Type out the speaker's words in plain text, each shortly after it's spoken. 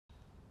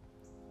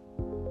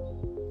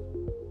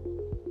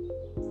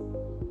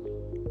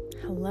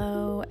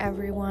Hello,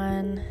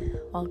 everyone.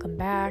 Welcome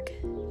back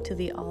to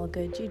the All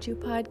Good Juju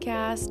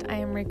podcast. I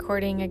am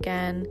recording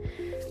again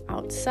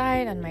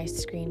outside on my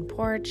screen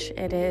porch.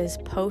 It is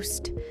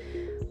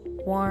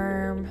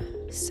post-warm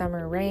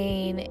summer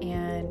rain,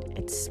 and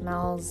it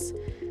smells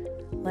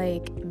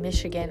like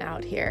Michigan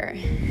out here.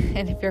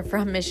 And if you're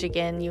from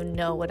Michigan, you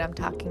know what I'm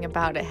talking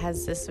about. It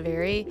has this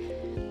very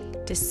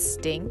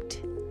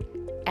distinct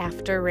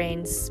after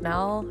rain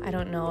smell. I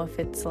don't know if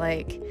it's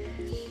like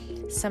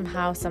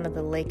somehow some of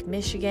the Lake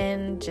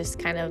Michigan just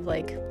kind of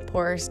like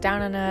pours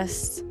down on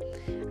us.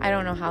 I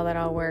don't know how that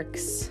all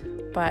works,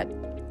 but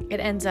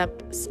it ends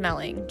up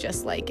smelling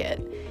just like it.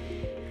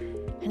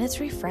 And it's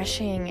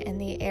refreshing,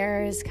 and the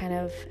air is kind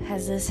of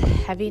has this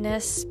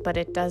heaviness, but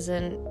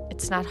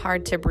it's not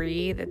hard to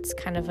breathe. It's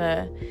kind of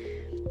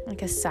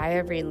like a sigh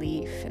of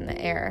relief in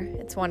the air.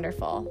 It's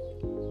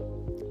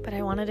wonderful. But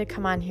I wanted to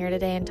come on here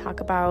today and talk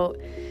about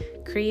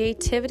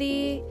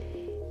creativity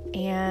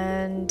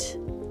and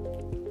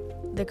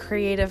the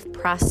creative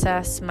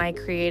process, my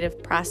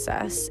creative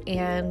process,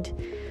 and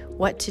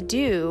what to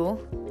do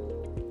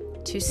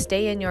to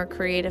stay in your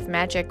creative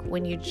magic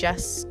when you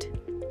just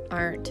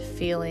aren't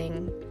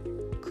feeling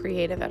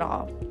creative at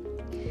all.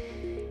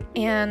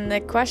 And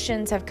the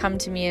questions have come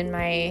to me in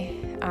my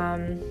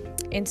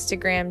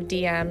Instagram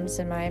DMs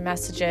and my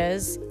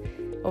messages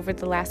over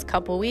the last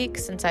couple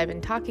weeks since I've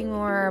been talking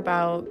more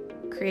about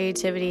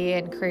creativity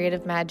and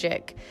creative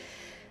magic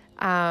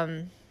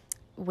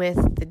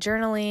with the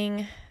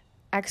journaling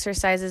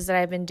exercises that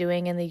I've been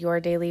doing in the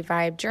Your Daily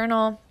Vibe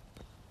journal.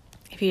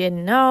 If you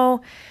didn't know,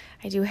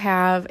 I do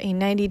have a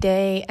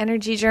 90-day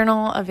energy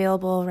journal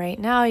available right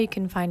now. You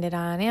can find it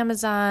on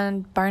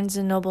Amazon, Barnes &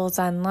 Noble's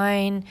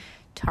online,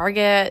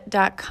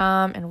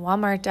 Target.com, and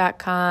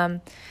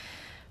Walmart.com.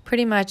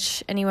 Pretty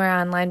much anywhere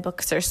online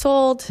books are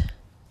sold.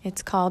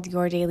 It's called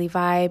Your Daily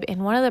Vibe,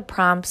 and one of the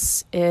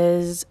prompts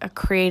is a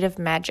creative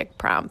magic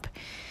prompt.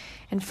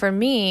 And for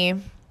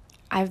me,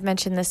 I've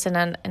mentioned this in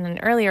an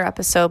earlier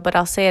episode, but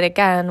I'll say it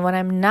again. When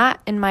I'm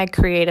not in my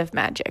creative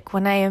magic,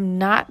 when I am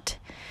not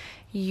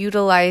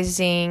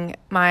utilizing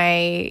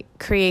my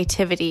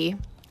creativity,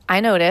 I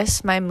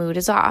notice my mood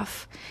is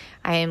off.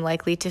 I am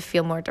likely to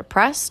feel more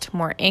depressed,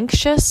 more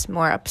anxious,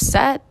 more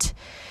upset,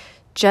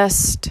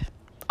 just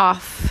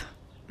off.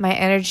 My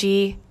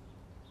energy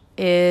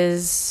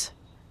is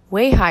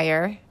way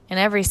higher in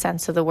every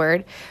sense of the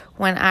word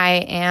when I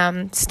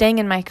am staying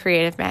in my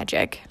creative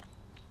magic.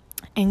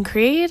 And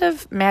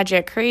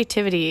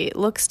creativity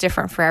looks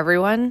different for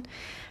everyone.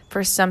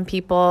 For some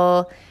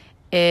people,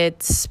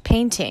 it's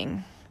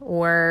painting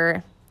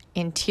or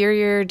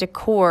interior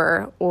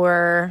decor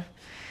or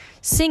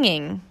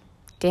singing,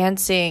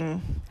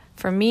 dancing.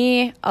 For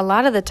me, a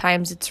lot of the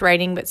times it's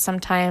writing, but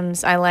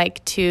sometimes I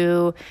like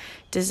to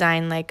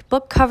design like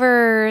book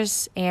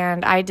covers,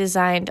 and I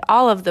designed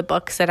all of the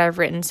books that I've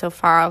written so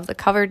far, all of the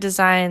cover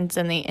designs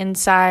and the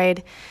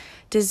inside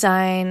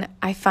design.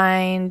 I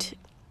find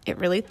it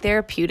really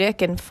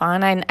therapeutic and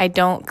fun. I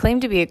don't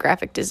claim to be a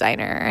graphic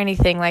designer or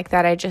anything like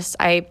that.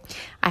 I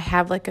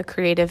have like a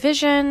creative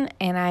vision,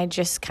 and I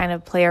just kind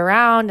of play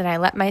around and I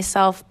let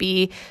myself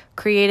be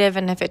creative.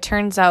 And if it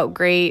turns out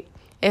great,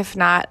 if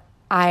not,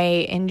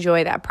 I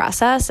enjoy that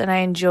process and I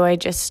enjoy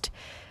just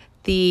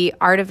the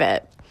art of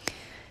it.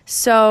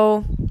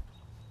 So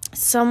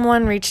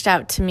someone reached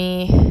out to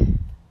me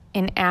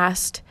and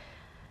asked,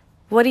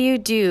 what do you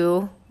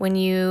do when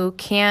you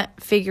can't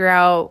figure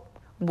out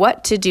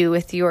what to do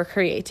with your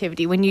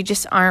creativity, when you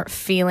just aren't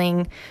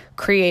feeling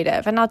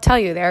creative? And I'll tell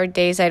you, there are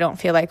days I don't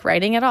feel like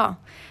writing at all.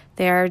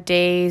 There are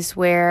days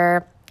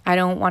where I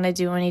don't want to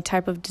do any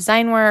type of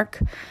design work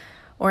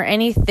or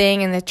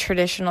anything in the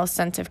traditional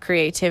sense of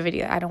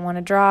creativity. I don't want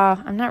to draw.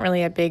 I'm not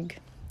really a big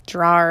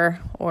drawer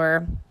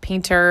or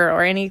painter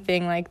or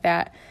anything like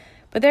that.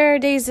 But there are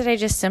days that I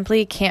just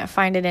simply can't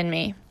find it in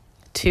me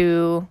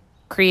to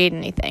create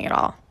anything at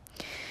all.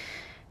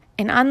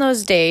 And on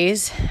those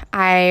days,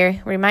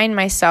 I remind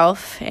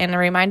myself, and I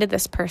reminded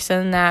this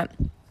person, that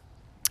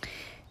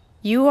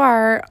you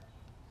are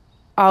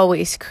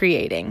always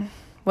creating,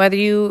 whether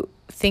you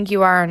think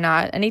you are or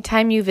not.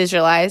 Anytime you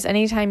visualize,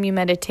 anytime you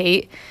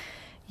meditate,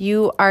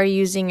 you are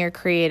using your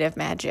creative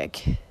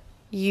magic.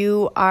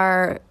 You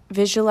are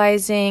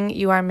visualizing,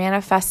 you are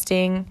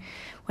manifesting.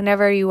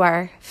 Whenever you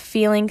are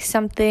feeling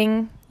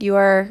something, you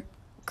are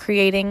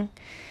creating.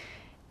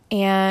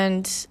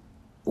 And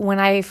when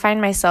I find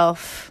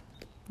myself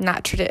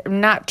not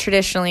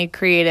traditionally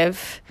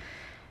creative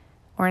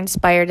or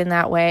inspired in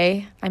that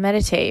way, I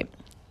meditate,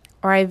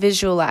 or I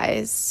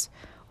visualize,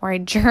 or I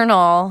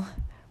journal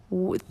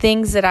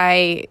things that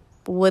I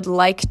would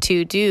like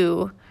to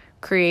do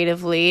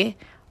creatively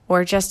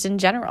or just in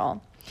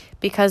general.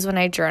 Because when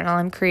I journal,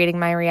 I'm creating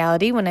my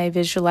reality. When I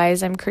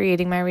visualize, I'm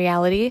creating my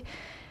reality.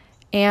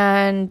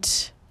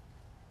 And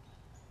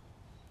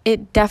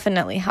it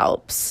definitely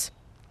helps,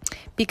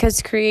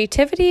 because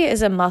creativity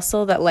is a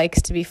muscle that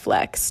likes to be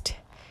flexed.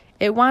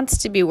 It wants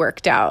to be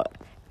worked out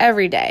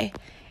every day.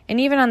 And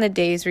even on the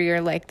days where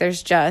you're like,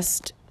 there's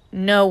just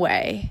no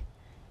way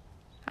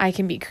I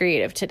can be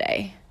creative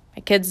today.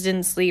 My kids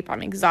didn't sleep.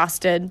 I'm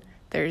exhausted.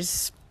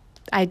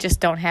 I just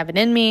don't have it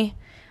in me.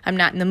 I'm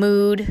not in the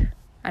mood.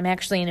 I'm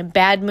actually in a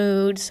bad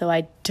mood, so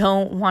I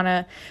don't want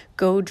to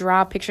go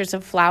draw pictures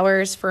of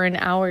flowers for an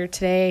hour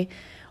today,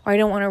 or I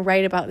don't want to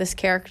write about this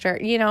character.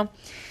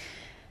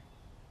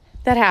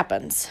 That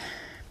happens.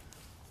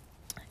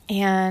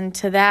 And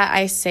to that,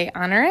 I say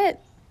honor it.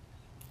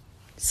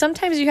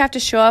 Sometimes you have to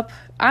show up,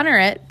 honor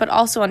it, but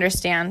also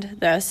understand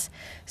this.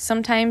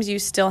 Sometimes you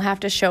still have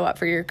to show up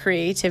for your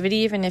creativity,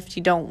 even if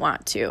you don't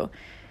want to.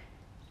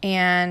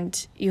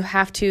 And you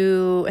have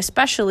to,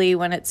 especially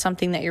when it's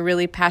something that you're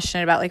really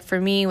passionate about. Like for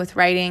me with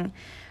writing,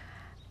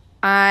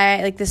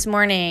 this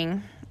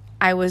morning,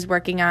 I was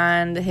working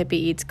on the Hippie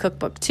Eats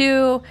cookbook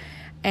too,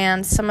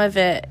 and some of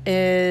it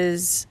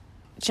is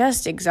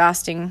just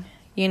exhausting,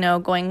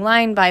 going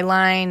line by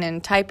line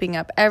and typing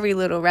up every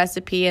little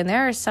recipe. And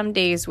there are some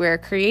days where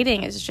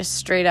creating is just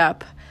straight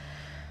up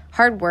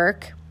hard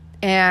work,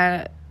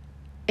 and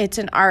it's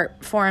an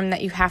art form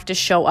that you have to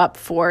show up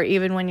for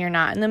even when you're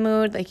not in the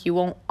mood. Like you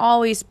won't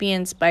always be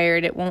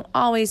inspired. It won't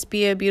always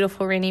be a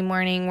beautiful rainy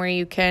morning where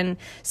you can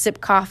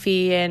sip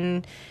coffee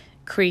and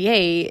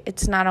create.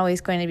 It's not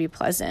always going to be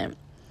pleasant,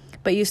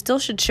 but you still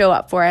should show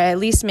up for it, at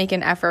least make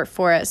an effort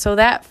for it. So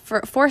that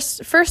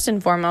first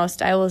and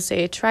foremost, I will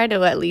say try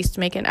to at least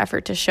make an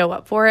effort to show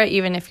up for it,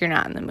 even if you're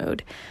not in the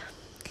mood,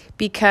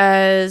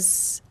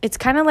 because it's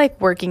kind of like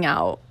working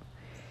out.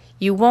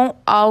 You won't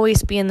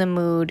always be in the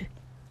mood,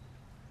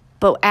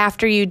 but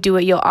after you do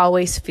it, you'll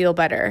always feel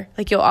better.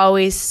 Like you'll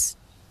always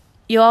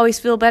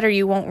feel better.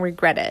 You won't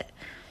regret it.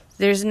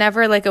 There's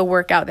never like a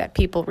workout that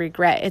people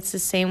regret. It's the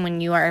same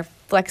when you are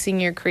flexing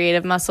your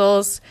creative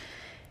muscles.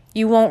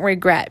 You won't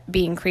regret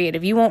being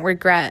creative. You won't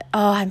regret,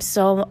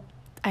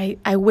 I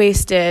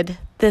wasted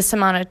this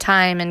amount of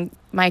time in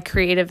my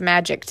creative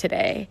magic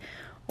today.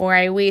 Or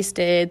I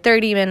wasted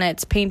 30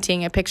 minutes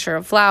painting a picture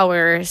of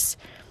flowers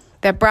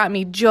that brought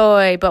me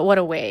joy, but what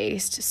a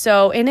waste.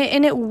 So, and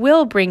it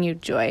will bring you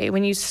joy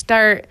when you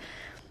start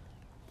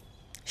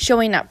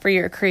showing up for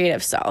your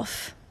creative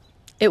self.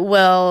 It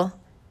will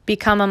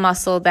become a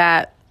muscle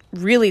that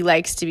really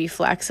likes to be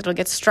flexed. It'll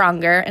get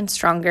stronger and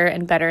stronger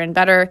and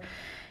better,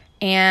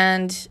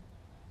 and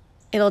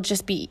it'll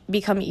just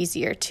become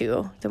easier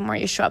too the more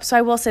you show up. So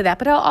I will say that,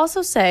 but I'll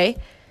also say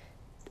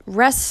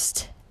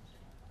rest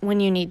when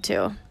you need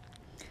to.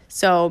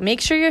 So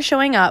make sure you're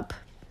showing up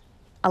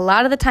a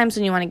lot of the times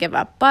when you want to give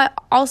up, but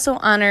also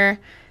honor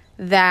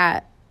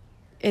that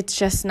it's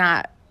just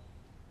not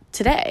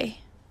today.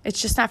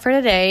 It's just not for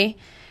today,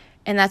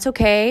 and that's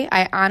okay.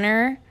 I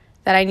honor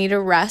that I need a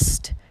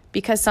rest,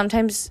 because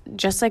sometimes,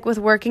 just like with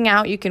working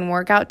out, you can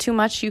work out too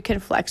much, you can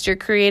flex your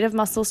creative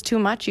muscles too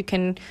much, you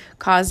can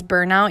cause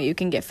burnout, you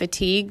can get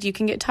fatigued, you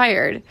can get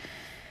tired.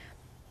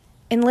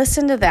 And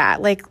listen to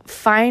that. Like,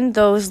 find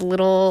those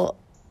little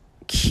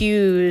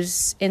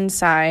cues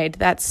inside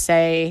that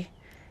say,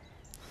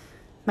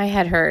 my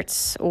head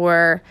hurts,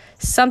 or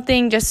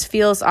something just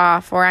feels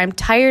off, or I'm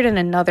tired in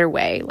another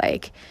way,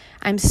 like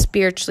I'm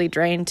spiritually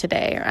drained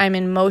today, or I'm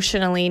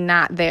emotionally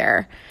not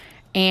there.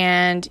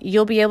 And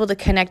you'll be able to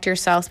connect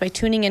yourselves by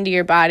tuning into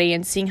your body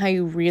and seeing how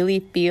you really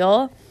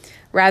feel,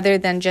 rather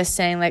than just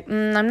saying like,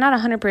 I'm not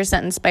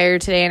 100%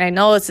 inspired today, and I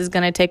know this is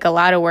going to take a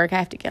lot of work. I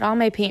have to get all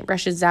my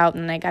paintbrushes out,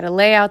 and I got to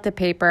lay out the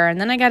paper, and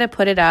then I got to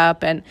put it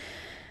up, and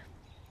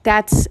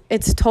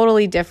it's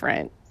totally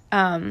different.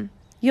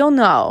 You'll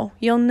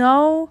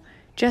know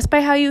just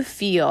by how you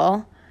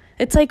feel.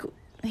 It's like,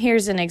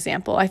 here's an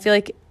example. I feel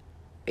like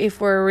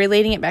if we're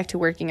relating it back to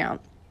working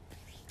out,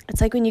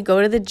 it's like when you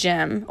go to the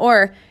gym,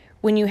 or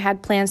when you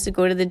had plans to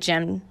go to the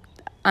gym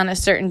on a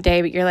certain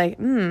day, but you're like,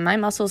 my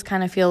muscles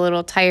kind of feel a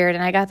little tired,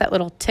 and I got that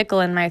little tickle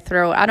in my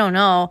throat. I don't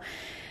know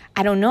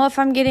if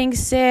I'm getting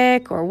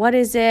sick or what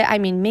is it. I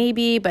mean,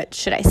 maybe, but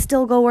should I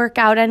still go work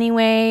out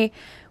anyway?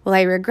 Will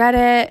I regret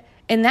it?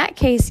 In that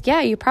case, yeah,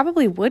 you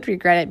probably would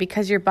regret it,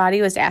 because your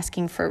body was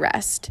asking for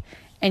rest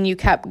and you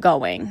kept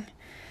going.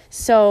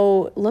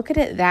 So look at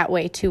it that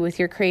way too with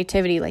your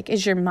creativity. Like,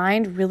 is your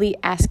mind really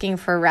asking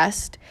for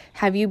rest?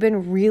 Have you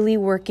been really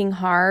working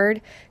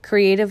hard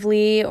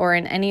creatively or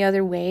in any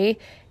other way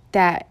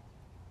that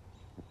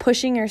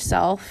pushing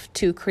yourself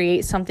to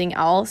create something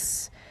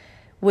else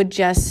would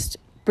just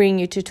bring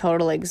you to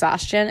total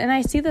exhaustion? And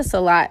I see this a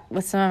lot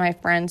with some of my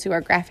friends who are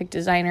graphic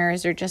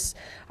designers or just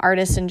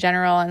artists in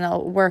general, and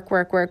they'll work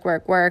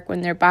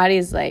when their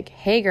body's like,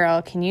 hey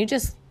girl, can you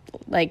just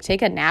like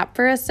take a nap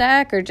for a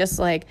sec, or just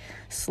like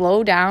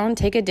slow down,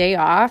 take a day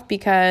off,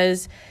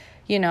 because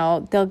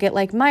they'll get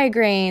like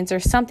migraines or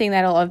something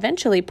that'll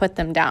eventually put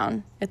them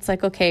down. It's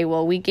like, okay,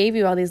 well, we gave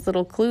you all these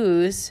little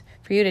clues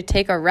for you to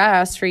take a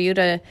rest, for you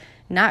to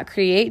not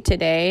create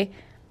today,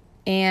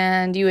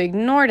 and you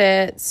ignored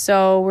it.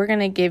 So we're going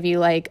to give you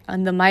like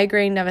the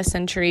migraine of a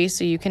century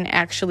so you can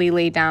actually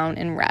lay down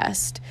and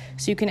rest,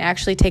 so you can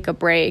actually take a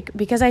break.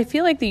 Because I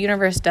feel like the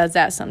universe does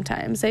that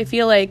sometimes. I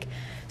feel like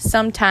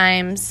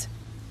sometimes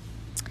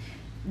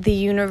the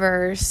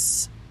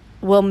universe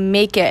will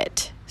make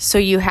it so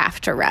you have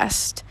to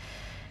rest.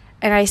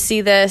 And I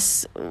see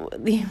this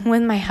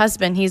with my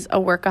husband. He's a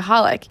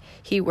workaholic.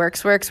 He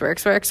works,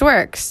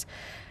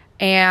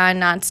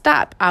 and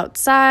nonstop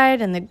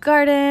outside in the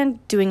garden,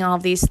 doing all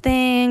these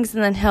things.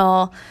 And then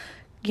he'll,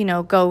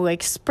 go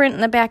like sprint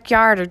in the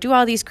backyard or do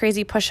all these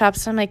crazy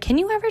push-ups. I'm like, can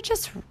you ever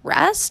just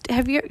rest?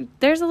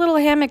 There's a little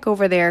hammock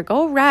over there.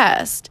 Go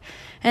rest.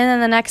 And then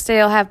the next day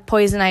he'll have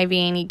poison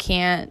ivy and he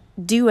can't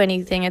do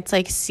anything. It's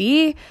like,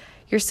 see,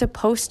 you're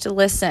supposed to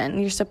listen.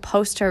 You're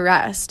supposed to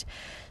rest.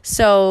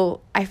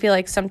 So I feel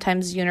like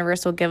sometimes the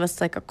universe will give us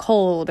like a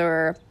cold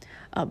or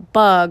a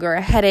bug or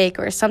a headache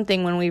or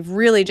something when we've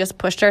really just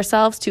pushed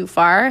ourselves too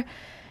far.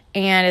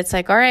 And it's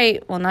like, all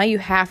right, well, now you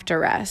have to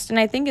rest. And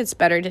I think it's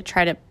better to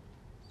try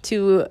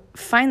to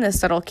find the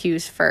subtle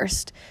cues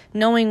first,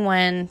 knowing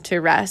when to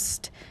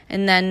rest,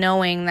 and then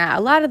knowing that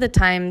a lot of the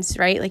times,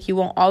 right, like you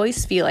won't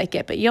always feel like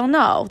it, but you'll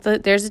know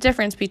that there's a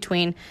difference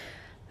between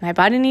my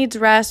body needs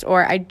rest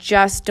or I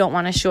just don't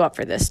want to show up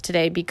for this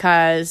today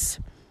because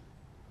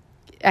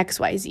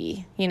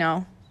XYZ,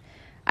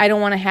 I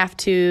don't want to have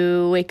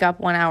to wake up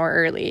 1 hour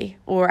early,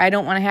 or I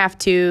don't want to have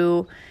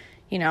to,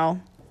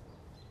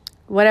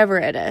 whatever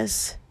it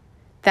is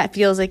that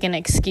feels like an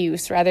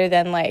excuse rather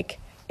than like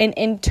an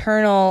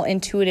internal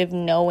intuitive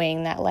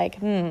knowing that like,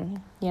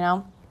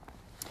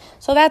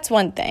 So that's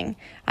one thing.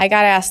 I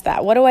got asked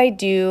that. What do I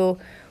do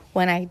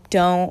when I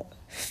don't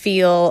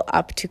feel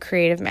up to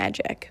creative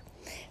magic?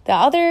 The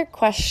other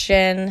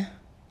question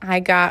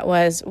I got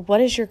was,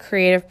 what is your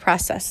creative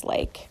process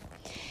like?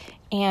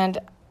 And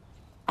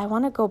I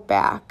want to go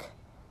back.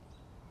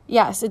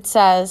 Yes, it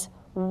says,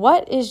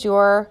 what is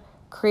your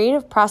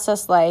creative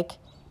process like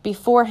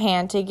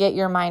beforehand to get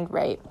your mind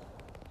right?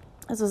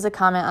 This was a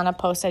comment on a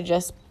post I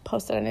just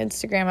posted on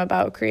Instagram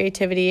about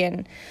creativity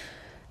and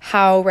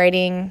how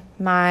writing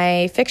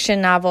my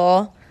fiction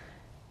novel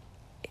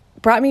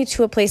brought me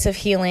to a place of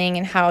healing,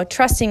 and how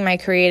trusting my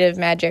creative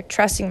magic,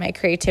 trusting my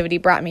creativity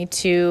brought me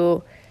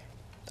to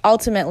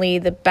ultimately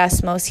the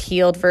best, most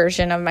healed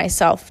version of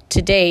myself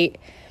to date.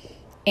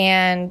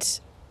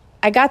 And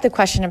I got the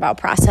question about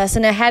process,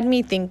 and it had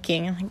me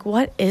thinking, like,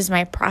 what is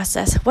my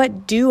process?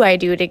 What do I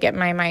do to get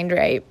my mind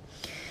right?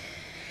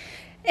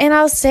 And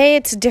I'll say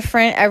it's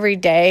different every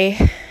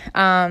day.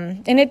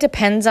 And it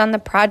depends on the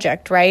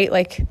project, right?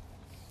 Like,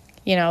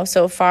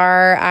 so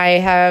far I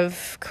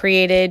have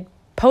created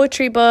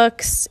poetry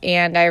books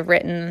and I've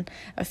written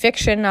a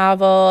fiction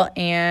novel,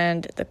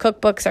 and the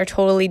cookbooks are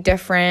totally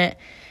different.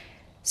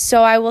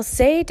 So I will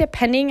say,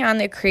 depending on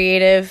the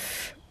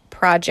creative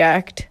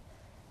project,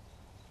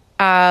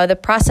 the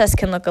process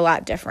can look a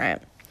lot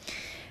different.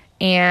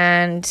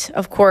 And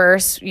of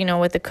course,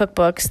 with the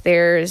cookbooks,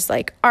 there's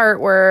like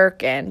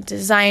artwork and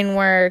design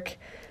work,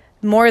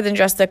 more than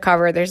just the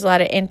cover. There's a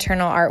lot of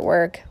internal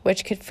artwork,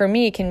 which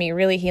can be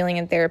really healing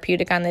and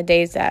therapeutic on the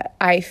days that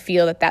I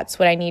feel that that's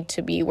what I need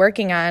to be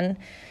working on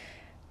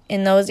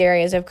in those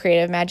areas of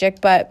creative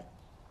magic. But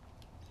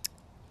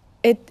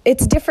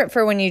it's different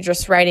for when you're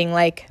just writing,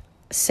 like,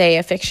 say,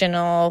 a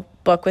fictional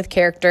book with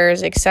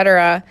characters,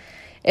 etc.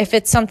 If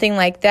it's something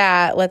like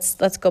that,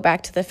 let's go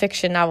back to the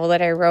fiction novel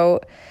that I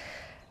wrote.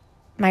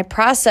 My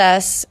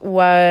process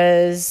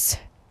was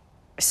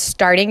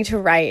starting to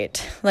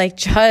write, like,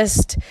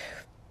 just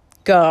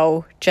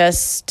go,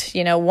 just,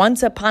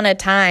 once upon a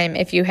time,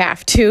 if you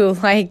have to,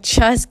 like,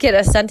 just get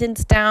a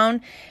sentence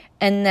down,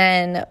 and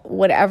then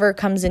whatever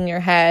comes in your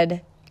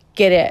head,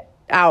 get it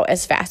out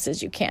as fast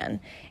as you can.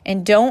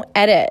 And don't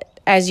edit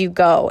as you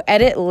go.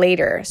 Edit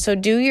later. So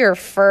do your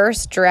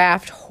first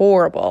draft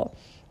horrible.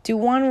 Do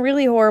one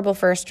really horrible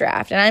first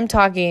draft. And I'm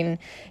talking,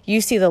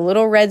 you see the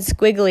little red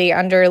squiggly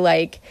under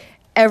like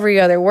every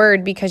other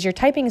word because you're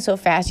typing so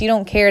fast. You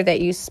don't care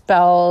that you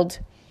spelled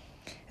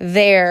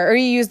there or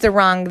you used the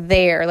wrong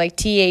there, like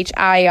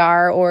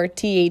THIR or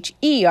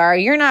THER.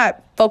 You're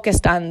not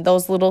focused on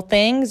those little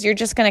things. You're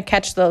just going to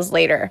catch those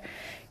later.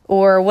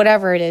 Or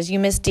whatever it is. You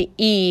missed the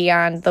E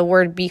on the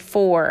word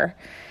before.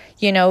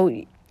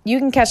 You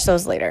can catch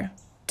those later.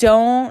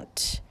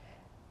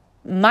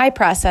 My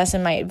process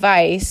and my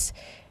advice,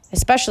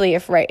 especially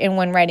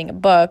when writing a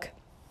book,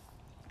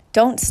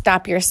 don't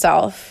stop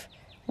yourself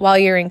while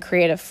you're in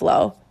creative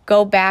flow.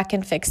 Go back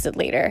and fix it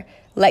later.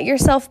 Let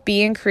yourself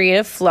be in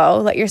creative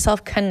flow. Let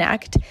yourself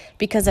connect,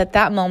 because at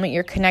that moment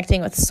you're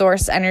connecting with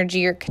source energy.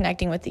 You're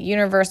connecting with the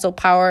universal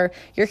power.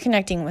 You're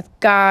connecting with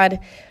God.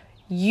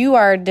 You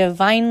are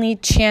divinely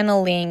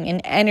channeling an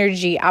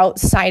energy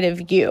outside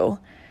of you,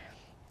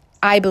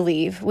 I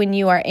believe, when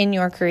you are in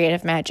your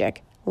creative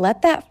magic.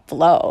 Let that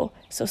flow.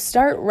 So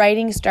start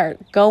writing,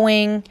 start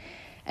going,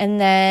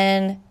 and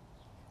then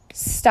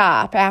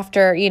stop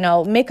after,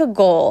 make a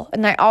goal.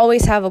 And I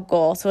always have a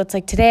goal. So it's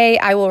like, today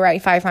I will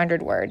write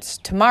 500 words.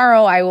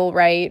 Tomorrow I will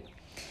write,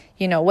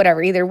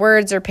 whatever, either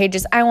words or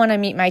pages. I want to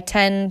meet my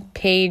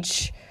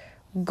 10-page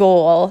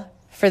goal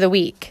for the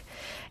week.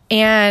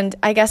 And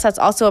I guess that's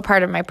also a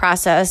part of my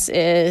process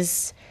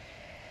is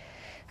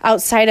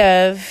outside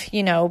of,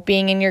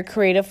 being in your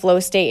creative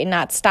flow state and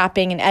not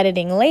stopping and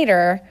editing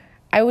later,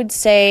 I would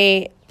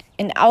say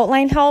an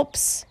outline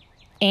helps.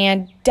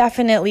 and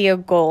definitely a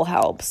goal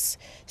helps.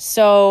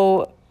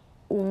 So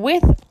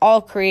with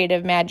all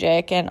creative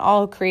magic and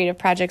all creative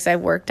projects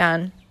I've worked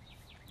on,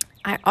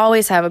 I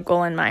always have a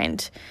goal in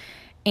mind.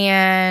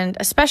 And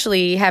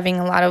especially having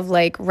a lot of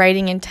like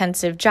writing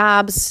intensive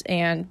jobs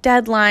and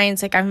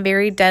deadlines, like I'm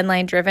very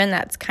deadline driven.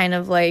 That's kind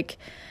of like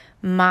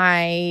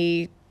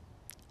my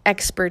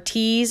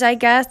expertise, I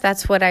guess.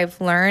 That's what I've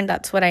learned.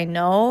 That's what I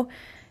know.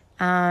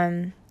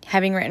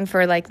 Having written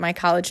for like my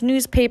college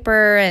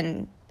newspaper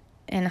and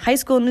high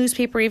school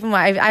newspaper, even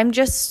I'm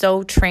just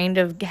so trained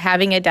of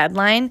having a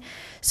deadline.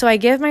 So I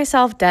give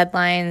myself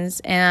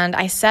deadlines and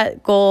I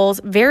set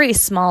goals, very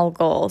small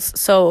goals.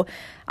 So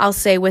I'll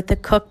say with the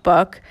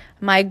cookbook,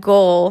 my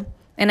goal,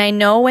 and I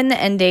know when the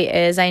end date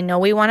is, I know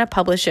we want to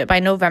publish it by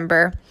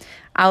November.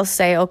 I'll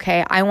say,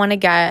 okay, I want to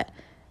get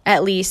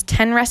at least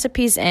 10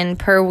 recipes in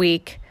per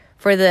week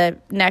for the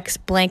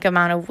next blank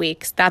amount of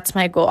weeks. That's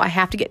my goal. I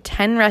have to get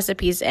 10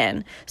 recipes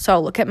in. So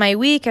I'll look at my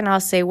week and I'll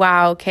say,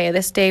 wow, okay,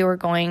 this day we're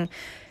going,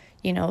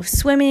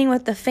 swimming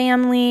with the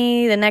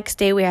family. The next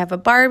day we have a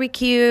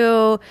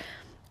barbecue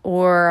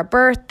or a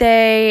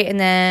birthday. And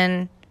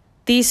then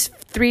these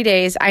 3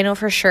 days, I know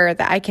for sure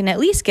that I can at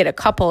least get a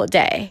couple a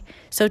day.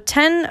 So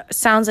 10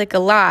 sounds like a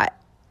lot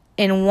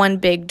in one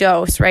big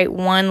dose, right?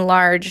 One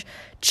large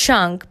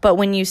chunk. But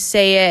when you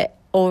say it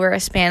over a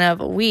span of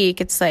a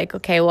week, it's like,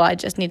 okay, well, I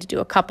just need to do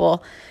a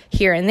couple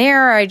here and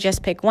there. Or I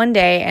just pick one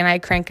day and I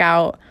crank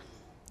out,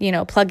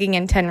 plugging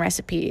in 10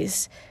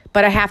 recipes.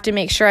 But I have to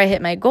make sure I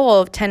hit my goal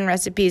of 10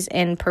 recipes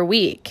in per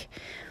week.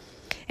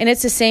 And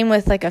it's the same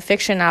with like a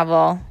fiction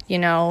novel.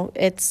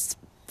 It's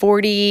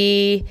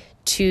 40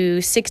 to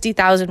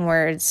 60,000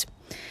 words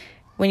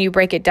when you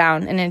break it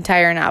down, an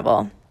entire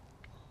novel.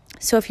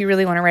 So if you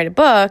really want to write a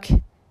book,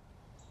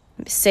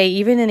 say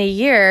even in a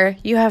year,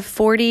 you have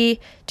 40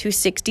 to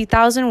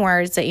 60,000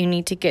 words that you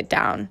need to get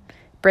down.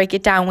 Break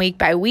it down week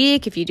by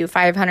week. If you do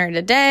 500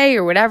 a day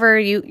or whatever,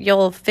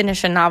 you'll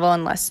finish a novel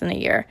in less than a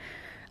year,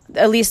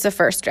 at least the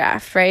first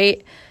draft,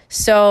 right?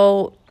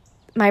 So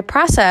my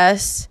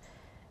process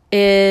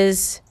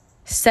is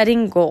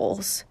setting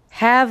goals.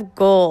 Have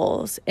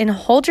goals and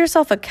hold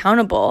yourself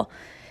accountable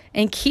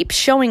and keep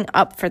showing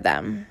up for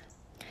them.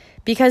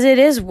 Because it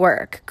is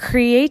work.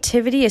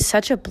 Creativity is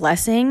such a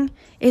blessing.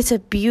 It's a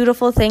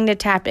beautiful thing to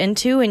tap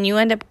into, and you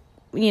end up,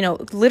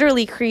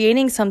 literally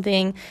creating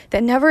something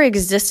that never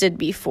existed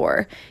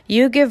before.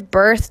 You give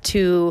birth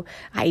to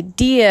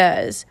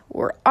ideas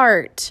or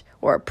art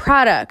or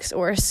products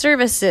or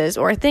services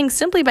or things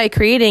simply by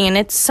creating, and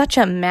it's such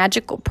a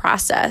magical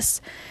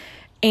process.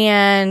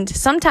 And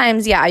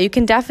sometimes, you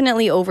can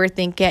definitely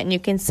overthink it, and you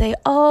can say,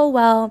 oh,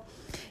 well,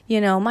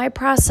 my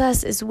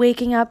process is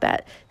waking up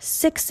at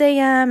 6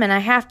 a.m. and I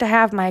have to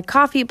have my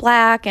coffee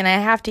black and I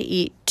have to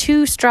eat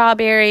 2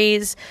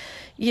 strawberries.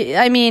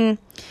 I mean,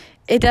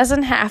 it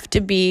doesn't have to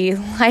be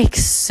like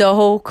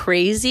so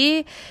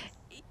crazy.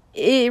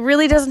 It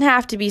really doesn't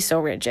have to be so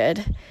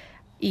rigid.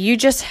 You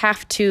just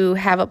have to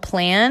have a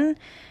plan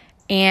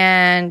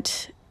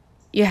and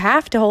you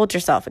have to hold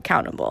yourself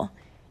accountable.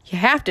 You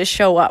have to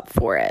show up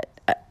for it.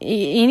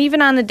 And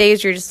even on the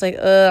days you're just like,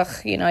 I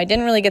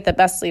didn't really get the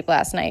best sleep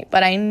last night,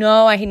 but I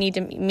know I need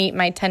to meet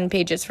my 10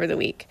 pages for the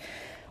week.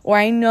 Or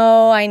I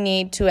know I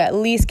need to at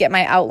least get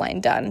my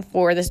outline done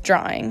for this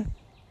drawing.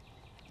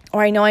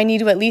 Or I know I need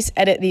to at least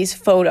edit these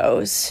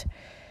photos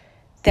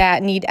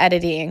that need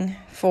editing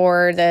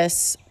for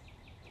this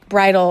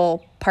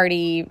bridal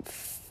party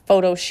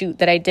photo shoot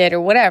that I did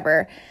or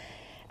whatever.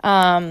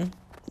 That's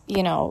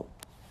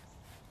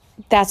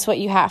what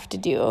you have to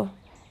do.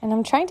 And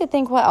I'm trying to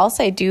think what else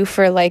I do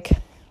for like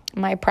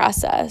my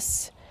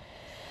process.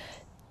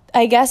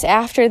 I guess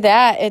after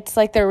that, it's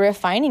like the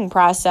refining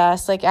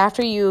process. Like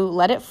after you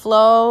let it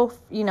flow,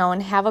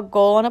 and have a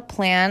goal and a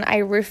plan, I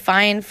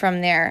refine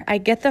from there. I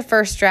get the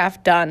first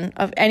draft done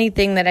of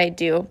anything that I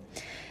do.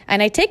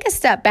 And I take a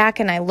step back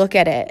and I look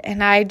at it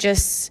and I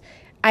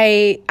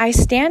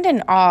stand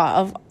in awe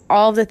of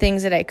all of the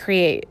things that I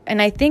create. And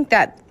I think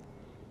that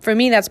for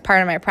me, that's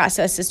part of my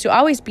process, is to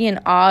always be in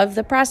awe of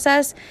the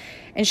process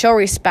and show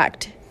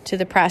respect to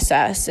the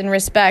process and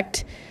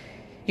respect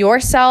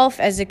yourself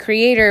as a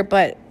creator,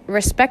 but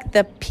respect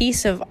the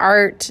piece of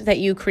art that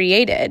you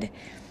created.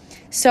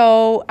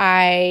 So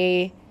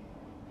I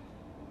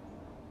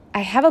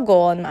have a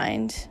goal in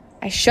mind.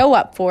 I show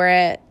up for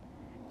it.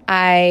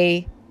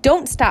 I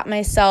don't stop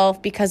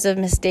myself because of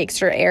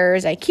mistakes or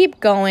errors. I keep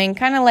going,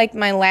 kind of like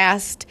my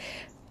last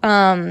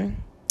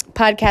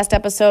podcast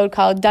episode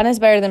called Done is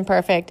Better Than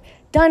Perfect.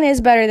 Done is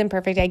better than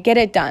perfect. I get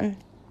it done.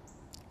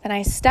 Then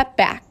I step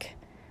back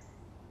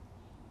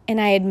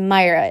and I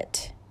admire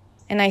it.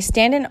 And I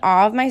stand in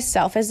awe of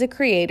myself as a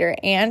creator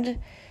and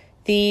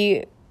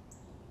the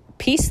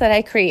piece that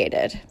I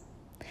created.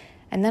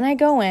 And then I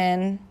go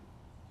in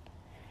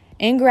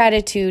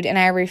gratitude and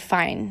I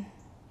refine.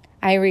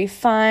 I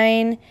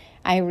refine,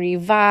 I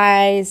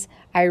revise,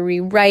 I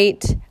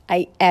rewrite,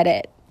 I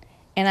edit,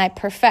 and I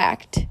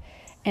perfect.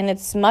 And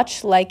it's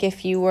much like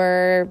if you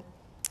were,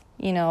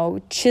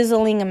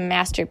 chiseling a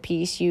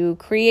masterpiece. You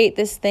create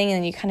this thing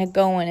and you kind of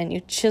go in and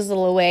you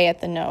chisel away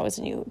at the nose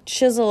and you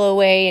chisel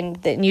away and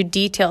then you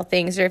detail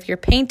things. Or if you're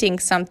painting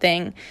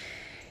something,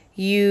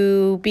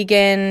 you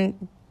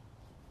begin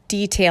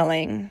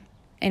detailing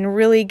and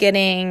really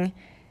getting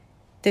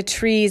the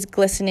trees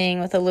glistening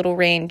with a little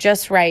rain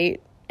just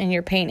right in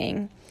your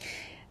painting.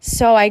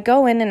 So I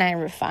go in and I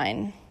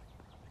refine.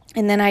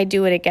 And then I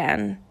do it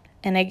again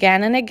and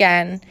again and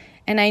again.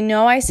 And I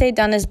know I say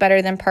done is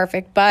better than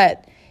perfect,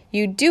 but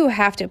you do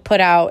have to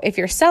put out, if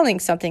you're selling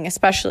something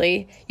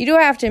especially, you do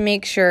have to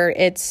make sure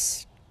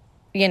it's,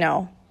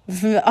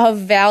 of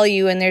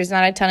value and there's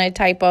not a ton of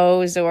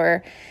typos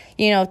or,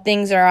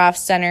 things are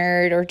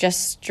off-centered or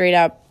just straight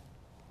up,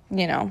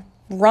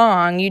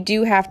 wrong. You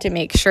do have to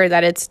make sure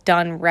that it's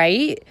done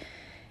right.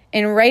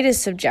 And right is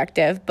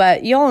subjective,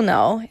 but you'll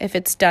know if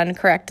it's done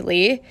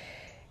correctly.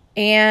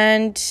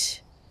 And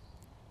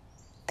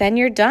then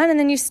you're done and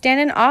then you stand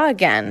in awe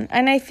again.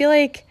 And I feel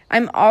like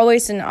I'm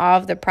always in awe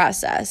of the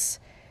process.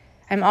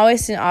 I'm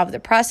always in awe of the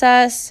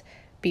process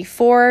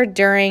before,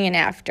 during, and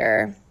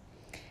after.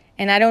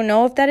 And I don't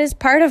know if that is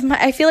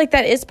I feel like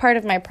that is part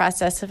of my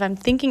process. If I'm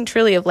thinking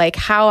truly of like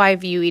how I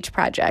view each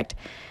project,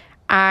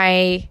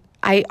 I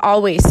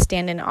always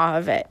stand in awe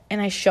of it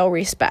and I show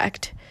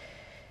respect.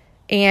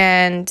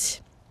 And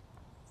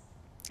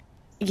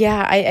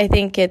yeah, I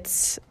think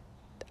it's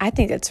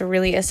a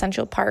really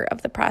essential part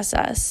of the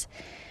process.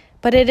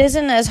 But it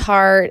isn't as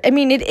hard. I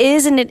mean, it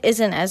is and it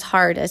isn't as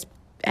hard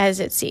as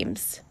it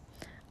seems.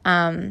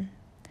 I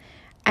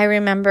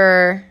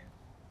remember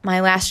my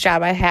last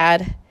job I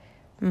had,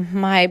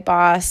 my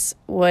boss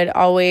would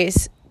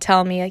always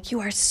tell me, like,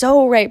 you are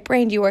so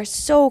right-brained, you are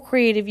so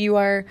creative,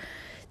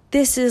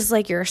 this is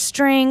like your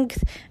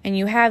strength, and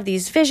you have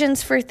these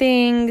visions for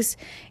things,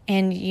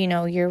 and,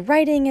 your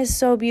writing is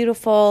so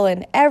beautiful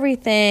and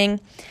everything.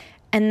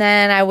 And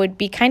then I would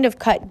be kind of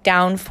cut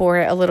down for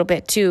it a little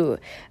bit too.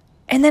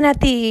 And then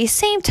at the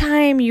same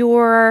time,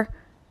 you're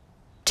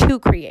too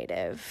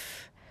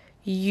creative.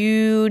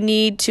 You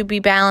need to be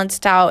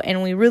balanced out,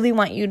 and we really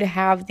want you to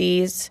have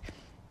these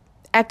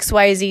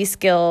XYZ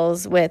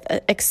skills with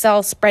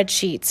Excel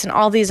spreadsheets and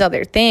all these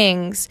other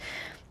things.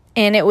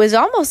 And it was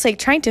almost like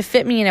trying to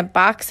fit me in a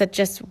box that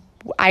just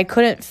I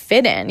couldn't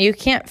fit in. You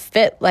can't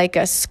fit like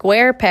a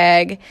square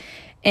peg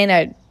in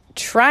a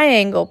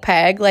triangle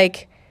peg.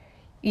 Like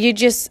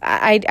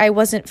I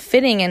wasn't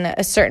fitting in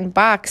a certain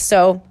box.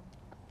 So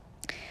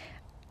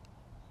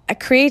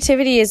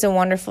creativity is a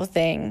wonderful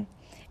thing.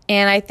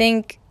 And I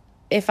think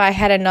if I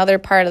had another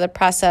part of the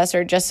process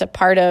or just a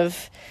part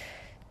of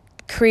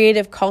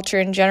creative culture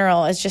in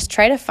general is just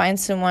try to find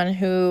someone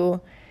who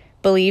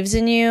believes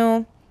in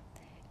you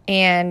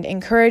and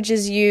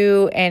encourages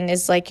you and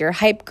is like your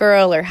hype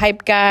girl or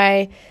hype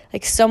guy,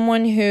 like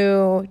someone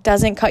who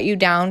doesn't cut you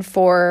down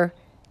for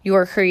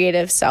your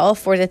creative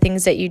self or the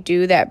things that you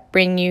do that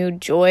bring you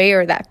joy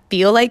or that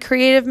feel like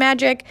creative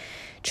magic.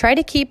 Try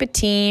to keep a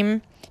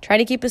team, try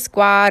to keep a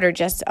squad or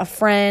just a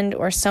friend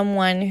or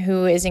someone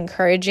who is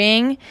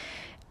encouraging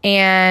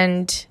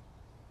and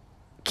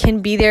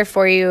can be there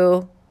for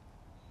you.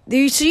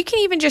 So you can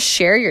even just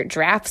share your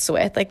drafts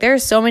with. Like, there are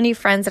so many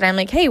friends that I'm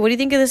like, hey, what do you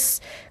think of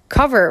this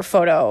cover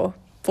photo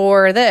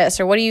for this?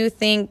 Or what do you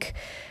think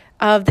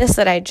of this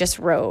that I just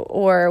wrote?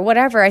 Or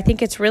whatever. I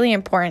think it's really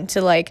important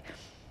to like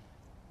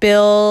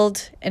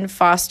build and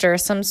foster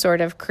some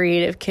sort of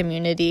creative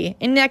community.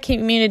 And that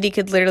community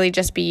could literally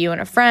just be you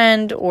and a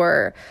friend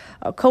or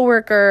a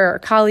coworker or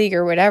colleague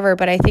or whatever.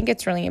 But I think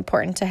it's really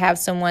important to have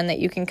someone that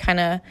you can kind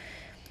of,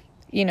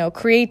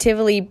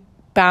 creatively,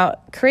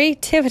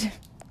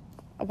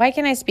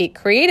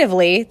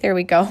 there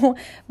we go,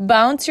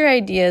 bounce your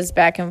ideas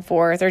back and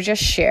forth or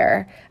just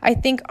share. I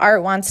think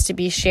art wants to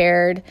be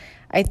shared.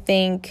 I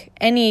think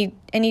any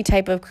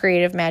type of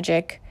creative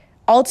magic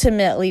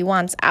ultimately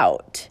wants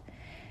out.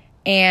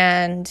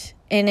 And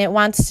it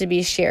wants to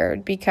be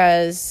shared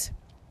because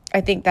I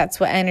think that's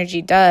what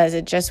energy does.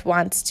 It just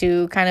wants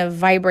to kind of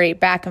vibrate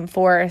back and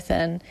forth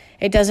and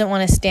it doesn't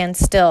want to stand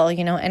still.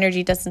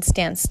 Energy doesn't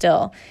stand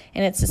still.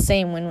 And it's the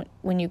same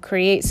when you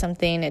create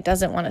something, it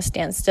doesn't want to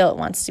stand still. It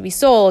wants to be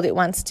sold. It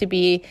wants to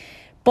be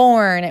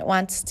born. It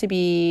wants to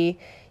be,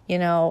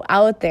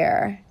 out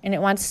there, and it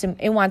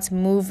wants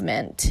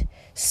movement.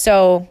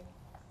 So,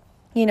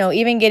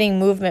 even getting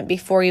movement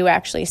before you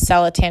actually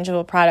sell a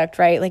tangible product,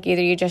 right? Like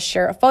either you just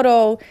share a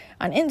photo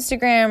on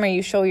Instagram or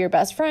you show your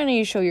best friend or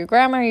you show your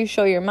grandma or you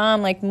show your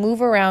mom, like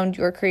move around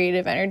your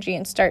creative energy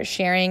and start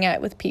sharing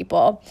it with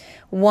people.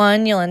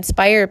 1, you'll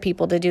inspire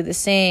people to do the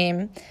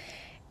same.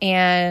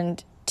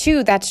 And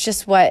 2, that's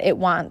just what it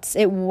wants.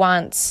 It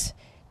wants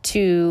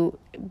to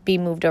be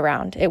moved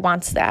around. It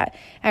wants that.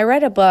 I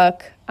read a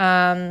book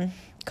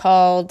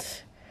called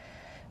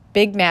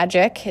Big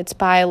Magic. It's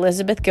by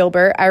Elizabeth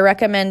Gilbert. I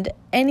recommend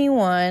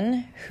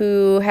anyone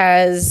who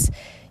has,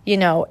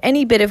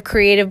 any bit of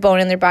creative bone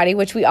in their body,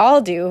 which we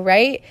all do,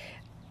 right,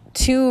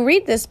 to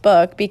read this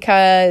book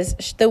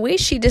because the way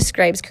she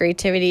describes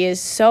creativity is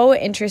so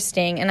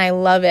interesting and I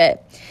love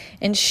it.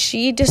 And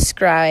she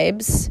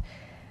describes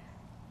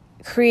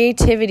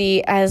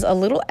creativity as a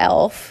little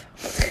elf.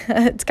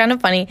 It's kind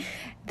of funny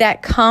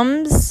that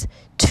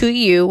to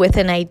you with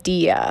an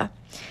idea,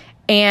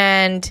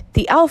 and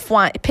the elf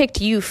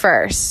picked you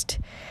first,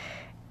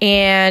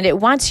 and it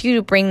wants you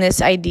to bring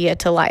this idea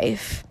to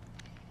life.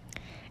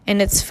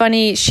 And it's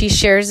funny, she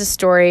shares a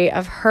story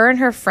of her and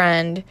her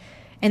friend,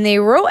 and they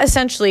wrote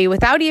essentially,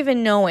 without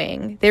even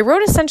knowing, they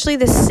wrote essentially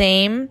the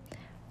same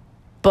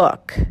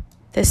book,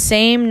 the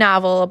same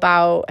novel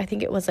about, I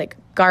think it was like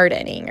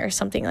gardening or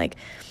something. Like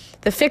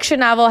the fiction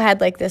novel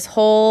had like this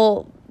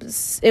whole,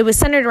 it was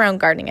centered around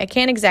gardening. I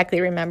can't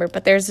exactly remember,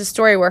 but there's a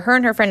story where her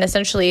and her friend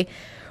essentially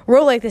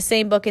wrote like the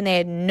same book, and they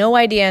had no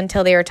idea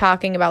until they were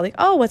talking about like,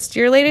 oh, what's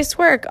your latest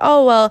work?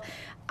 Oh, well,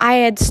 I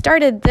had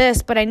started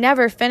this, but I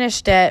never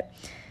finished it.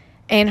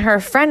 And her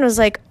friend was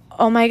like,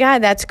 oh my God,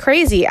 that's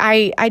crazy.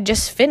 I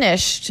just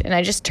finished and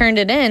I just turned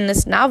it in,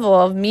 this novel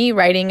of me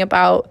writing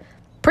about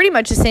pretty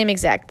much the same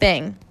exact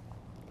thing.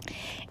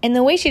 And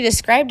the way she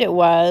described it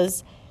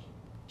was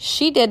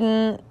she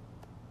didn't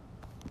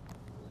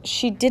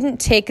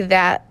take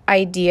that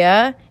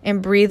idea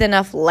and breathe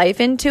enough life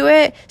into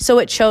it, so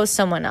it chose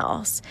someone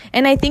else.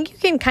 And I think you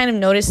can kind of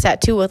notice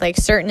that too with like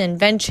certain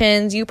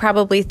inventions. You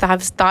probably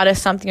thought of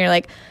something, you're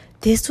like,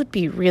 this would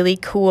be really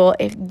cool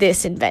if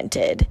this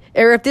invented,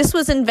 or if this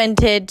was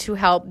invented to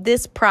help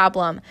this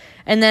problem.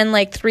 And then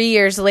like 3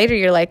 years later,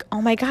 you're like,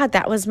 oh my God,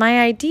 that was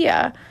my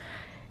idea,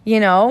 you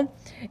know?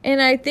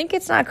 And I think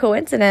it's not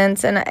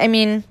coincidence. And I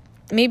mean,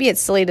 maybe it's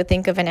silly to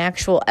think of an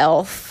actual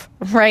elf,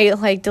 right?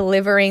 Like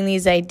delivering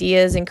these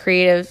ideas and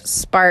creative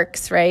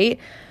sparks, right?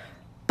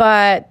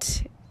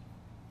 But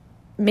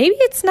maybe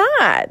it's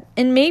not.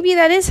 And maybe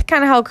that is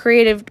kind of how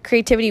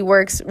creativity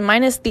works,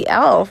 minus the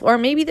elf. Or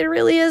maybe there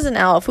really is an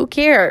elf. Who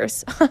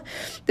cares?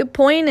 The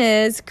point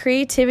is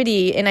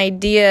creativity and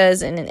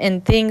ideas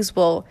and things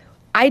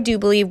I do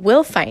believe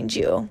will find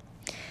you.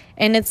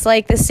 And it's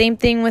like the same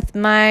thing with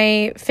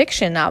my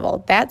fiction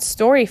novel. That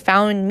story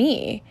found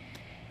me.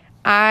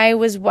 I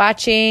was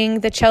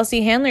watching the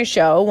Chelsea Handler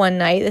show one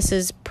night. This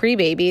is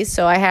pre-baby,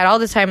 so I had all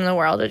the time in the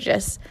world to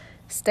just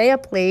stay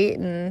up late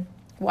and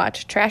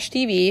watch trash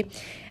TV.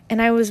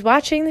 And I was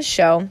watching the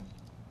show,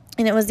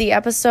 and it was the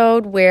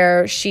episode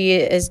where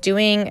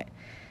Chelsea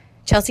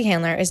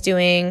Handler is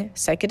doing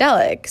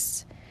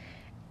psychedelics.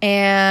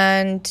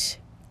 And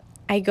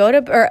I go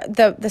to, or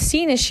the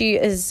scene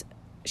is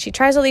she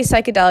tries all these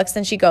psychedelics,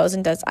 then she goes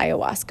and does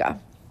ayahuasca.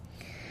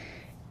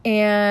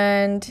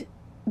 And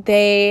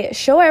they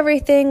show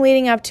everything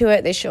leading up to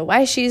it. They show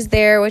why she's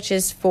there, which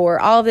is for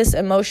all of this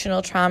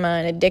emotional trauma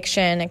and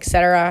addiction,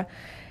 etc.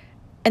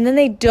 And then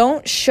they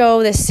don't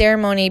show the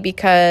ceremony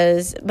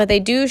but they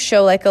do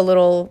show like a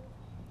little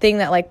thing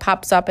that like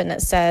pops up and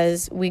it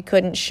says we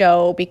couldn't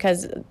show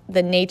because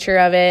the nature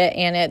of it,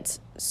 and it's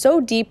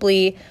so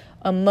deeply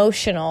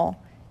emotional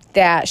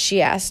that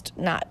she asked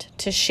not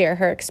to share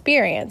her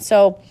experience.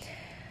 So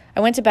I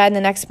went to bed, and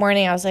the next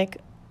morning I was like,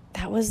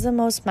 that was the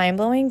most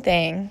mind-blowing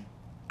thing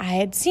I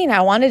had seen.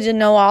 I wanted to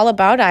know all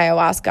about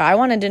ayahuasca. I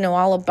wanted to know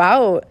all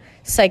about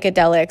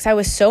psychedelics. I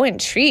was so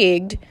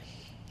intrigued.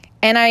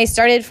 And I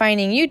started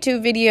finding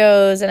YouTube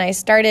videos, and I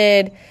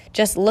started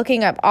just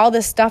looking up all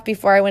this stuff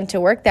before I went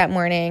to work that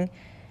morning.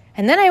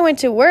 And then I went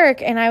to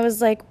work, and I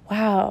was like,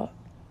 wow,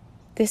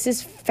 this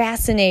is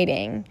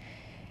fascinating.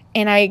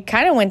 And I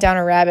kind of went down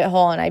a rabbit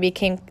hole, and I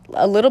became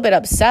a little bit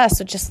obsessed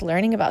with just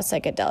learning about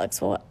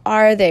psychedelics. Well, what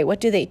are they? What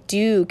do they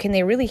do? Can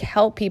they really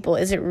help people?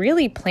 Is it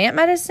really plant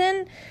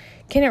medicine?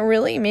 Can it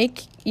really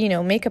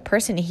make a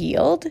person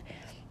healed?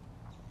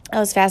 I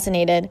was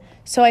fascinated.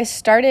 So I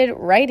started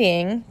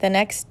writing the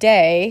next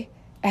day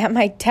at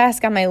my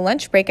desk on my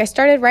lunch break. I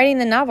started writing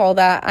the novel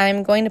that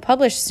I'm going to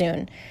publish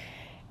soon.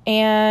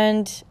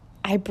 And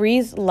I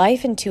breathed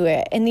life into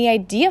it. And the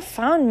idea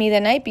found me the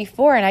night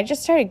before, and I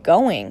just started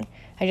going.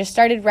 I just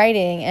started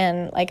writing.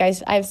 And like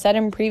I've said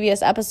in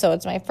previous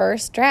episodes, my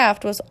first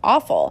draft was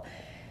awful.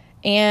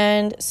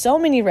 And so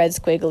many red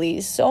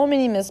squigglies, so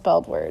many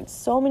misspelled words,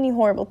 so many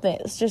horrible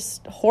things,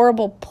 just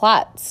horrible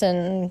plots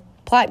and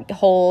plot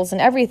holes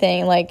and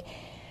everything, like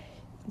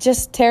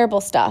just terrible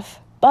stuff.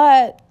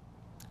 But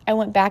I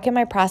went back in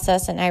my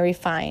process, and I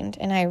refined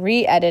and I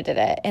re-edited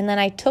it. And then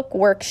I took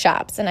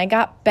workshops, and I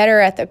got better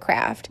at the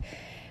craft.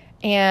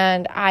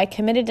 And I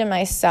committed to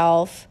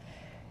myself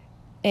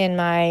in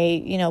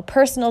my,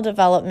 personal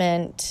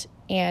development,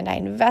 and I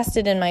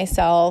invested in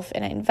myself,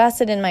 and I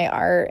invested in my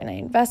art, and I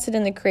invested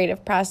in the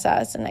creative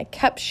process. And I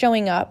kept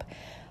showing up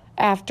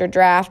after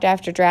draft,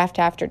 after draft,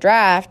 after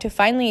draft to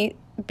finally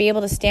be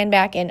able to stand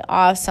back in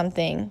awe of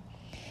something,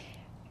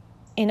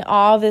 in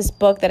awe of this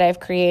book that I've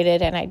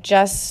created. And I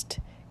just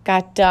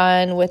got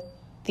done with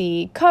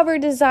the cover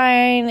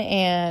design,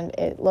 and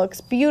it looks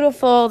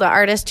beautiful. The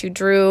artist who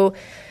drew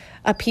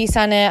a piece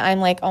on it, I'm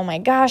like, oh my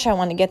gosh, I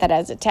want to get that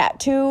as a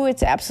tattoo.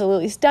 It's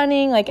absolutely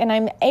stunning. And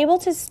I'm able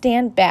to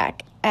stand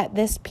back at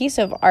this piece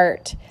of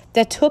art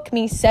that took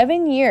me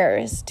 7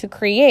 years to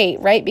create,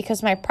 right?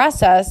 Because my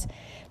process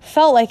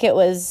felt like it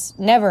was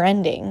never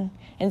ending.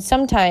 And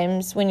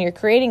sometimes when you're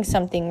creating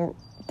something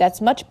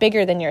that's much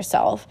bigger than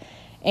yourself,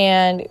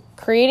 And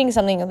creating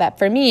something that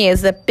for me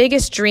is the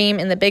biggest dream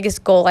and the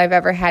biggest goal I've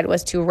ever had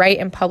was to write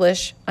and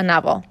publish a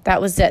novel.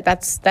 That was it.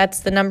 That's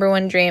the number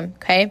one dream,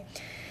 okay?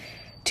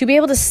 To be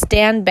able to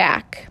stand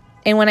back.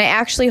 And when I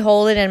actually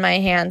hold it in my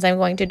hands, I'm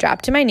going to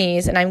drop to my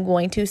knees and I'm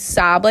going to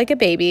sob like a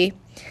baby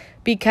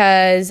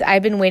because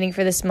I've been waiting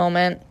for this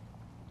moment.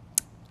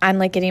 I'm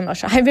like getting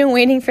emotional. I've been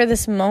waiting for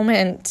this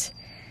moment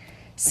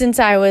since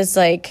I was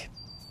like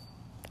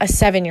a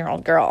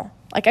 7-year-old girl.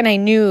 Like, and I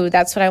knew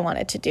that's what I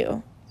wanted to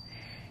do.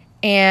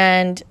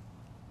 And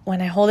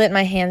when I hold it in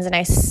my hands and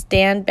I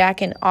stand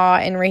back in awe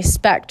and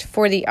respect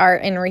for the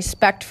art and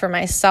respect for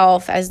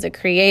myself as the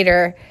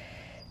creator,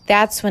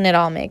 that's when it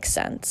all makes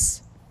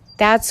sense.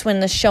 That's when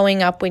the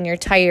showing up when you're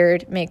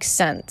tired makes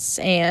sense.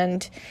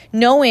 And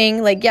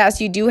knowing, like, yes,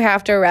 you do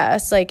have to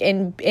rest. Like,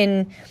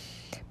 in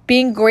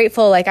being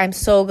grateful, like, I'm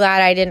so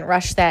glad I didn't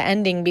rush that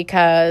ending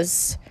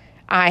because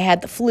I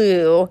had the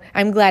flu.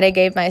 I'm glad I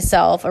gave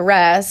myself a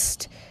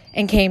rest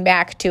and came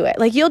back to it.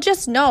 Like, you'll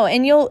just know,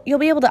 and you'll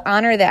be able to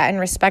honor that and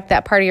respect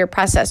that part of your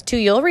process too.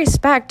 You'll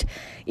respect,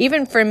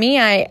 even for me,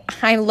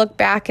 I look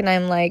back and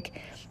I'm like,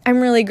 I'm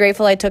really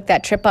grateful I took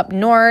that trip up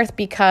north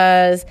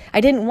because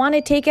I didn't want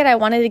to take it. I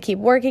wanted to keep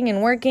working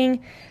and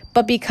working.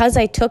 But because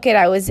I took it,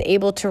 I was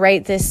able to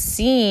write this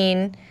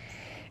scene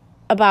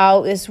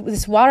about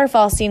this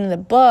waterfall scene in the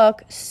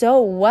book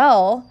so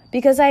well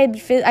because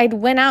I'd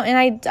went out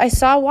and I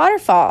saw a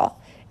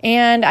waterfall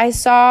and I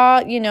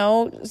saw,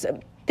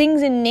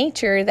 things in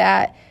nature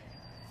that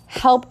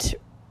helped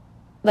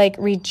like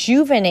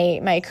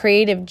rejuvenate my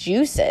creative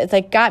juices,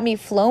 like got me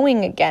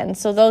flowing again.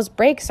 So those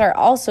breaks are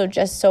also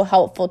just so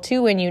helpful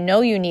too when you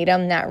need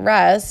them, that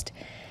rest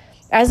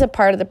as a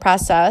part of the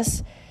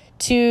process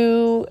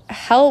to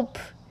help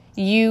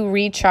you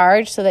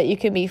recharge so that you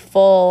can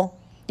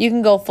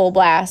go full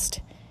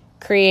blast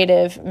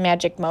creative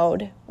magic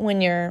mode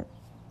when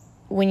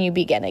you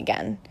begin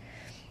again.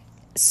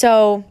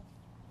 So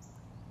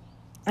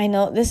I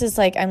know this is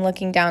like, I'm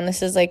looking down,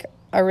 this is like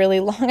a really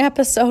long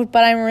episode,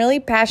 but I'm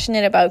really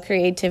passionate about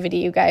creativity,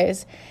 you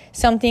guys.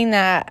 Something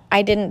that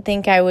I didn't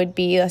think I would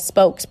be a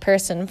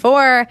spokesperson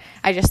for.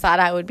 I just thought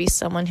I would be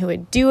someone who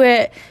would do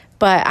it,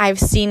 but I've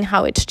seen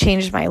how it's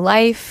changed my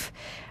life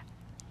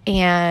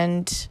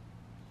and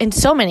in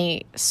so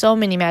many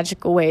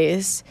magical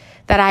ways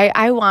that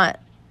I want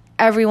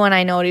everyone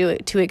I know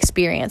to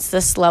experience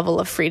this level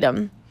of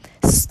freedom,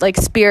 like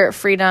spirit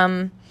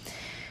freedom,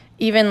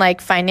 even like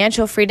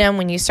financial freedom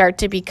when you start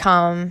to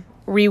become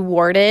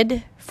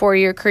rewarded for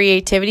your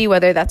creativity,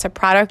 whether that's a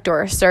product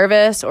or a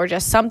service or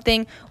just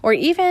something, or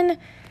even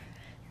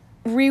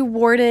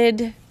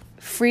rewarded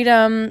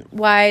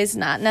freedom-wise,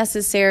 not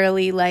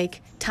necessarily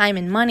like time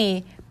and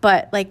money,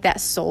 but like that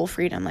soul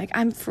freedom. Like,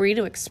 I'm free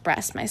to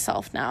express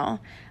myself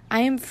now. I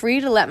am free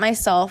to let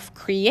myself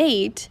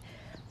create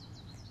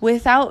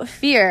without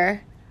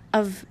fear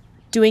of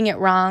doing it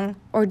wrong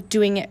or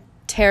doing it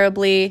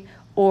terribly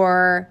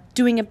or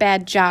doing a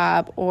bad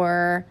job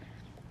or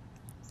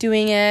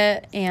doing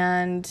it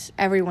and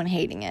everyone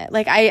hating it.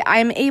 Like,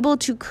 I'm able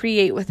to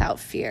create without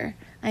fear.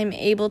 I'm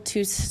able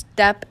to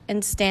step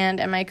and stand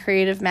in my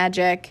creative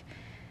magic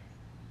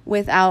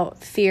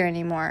without fear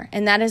anymore.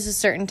 And that is a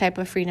certain type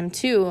of freedom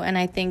too. And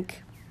I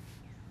think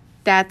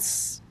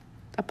that's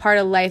a part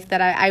of life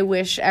that I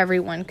wish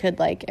everyone could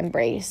like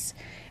embrace,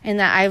 and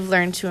that I've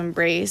learned to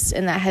embrace,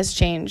 and that has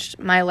changed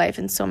my life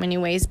in so many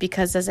ways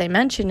because, as I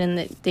mentioned in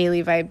the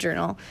Daily Vibe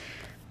Journal,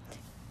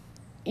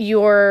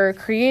 your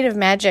creative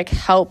magic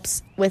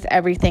helps with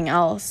everything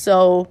else.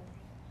 So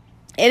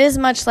it is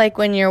much like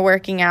when you're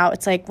working out.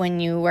 It's like when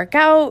you work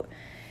out,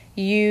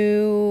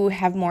 you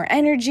have more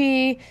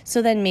energy.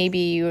 So then maybe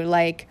you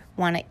like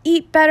want to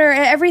eat better.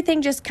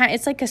 Everything just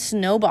it's like a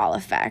snowball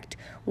effect.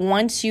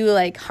 Once you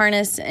like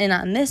harness in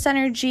on this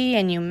energy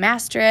and you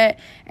master it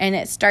and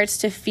it starts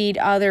to feed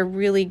other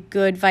really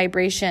good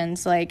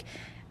vibrations, like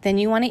then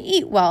you want to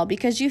eat well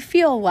because you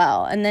feel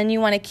well, and then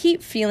you want to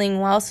keep feeling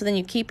well, so then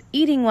you keep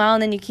eating well,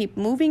 and then you keep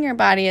moving your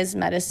body as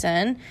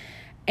medicine,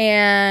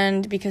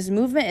 and because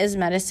movement is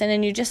medicine,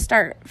 and you just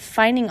start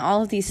finding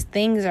all of these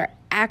things are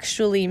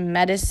actually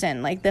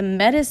medicine. Like, the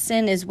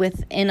medicine is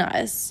within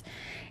us,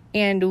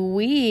 and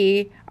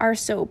we are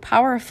so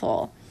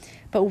powerful,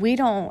 but we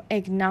don't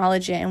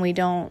acknowledge it, and we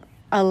don't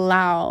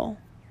allow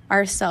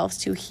ourselves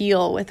to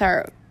heal with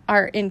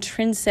our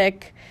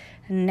intrinsic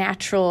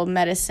natural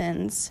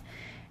medicines.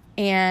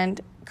 And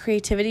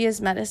creativity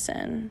is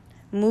medicine.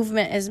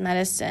 Movement is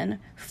medicine.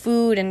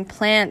 Food and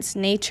plants,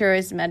 nature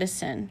is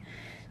medicine.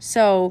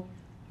 So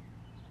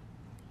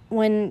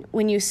when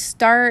you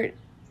start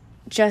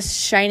just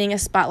shining a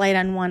spotlight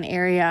on one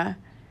area,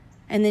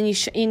 and then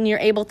you're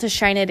able to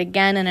shine it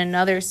again in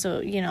another,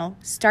 so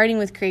starting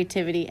with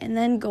creativity, and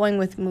then going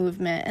with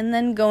movement, and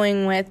then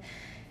going with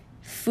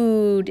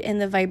food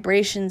and the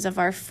vibrations of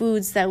our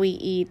foods that we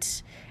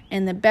eat,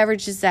 and the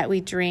beverages that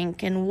we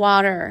drink, and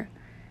water.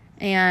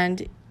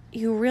 And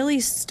you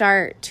really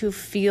start to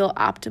feel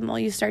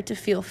optimal. You start to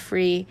feel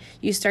free.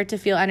 You start to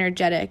feel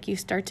energetic. You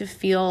start to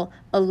feel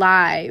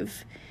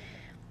alive.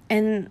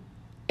 And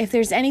if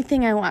there's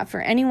anything I want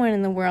for anyone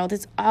in the world,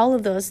 it's all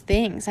of those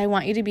things. I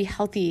want you to be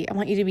healthy. I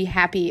want you to be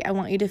happy. I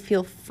want you to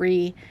feel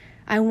free.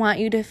 I want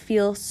you to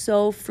feel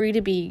so free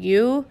to be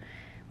you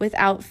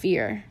without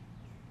fear.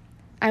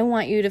 I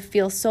want you to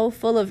feel so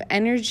full of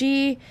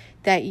energy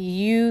that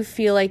you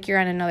feel like you're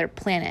on another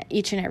planet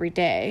each and every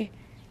day.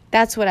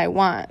 That's what I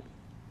want.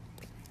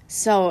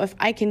 So if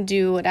I can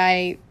do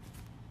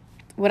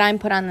what I'm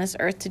put on this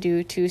earth to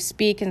do, to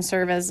speak and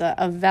serve as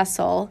a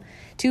vessel,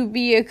 to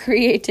be a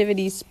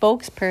creativity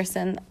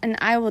spokesperson, and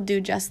I will do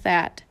just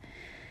that.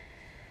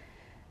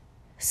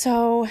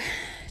 So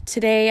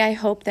today I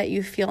hope that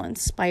you feel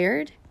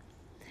inspired.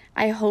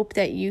 I hope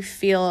that you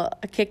feel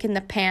a kick in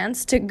the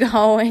pants to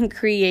go and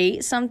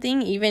create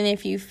something, even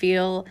if you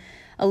feel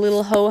a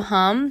little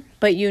ho-hum,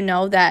 but you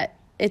know that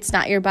it's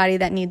not your body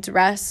that needs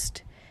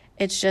rest.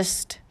 It's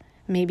just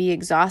maybe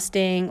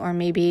exhausting, or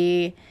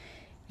maybe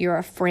you're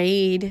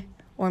afraid,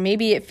 or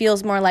maybe it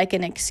feels more like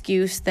an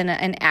excuse than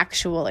an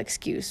actual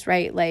excuse,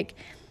 right? Like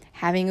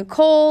having a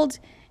cold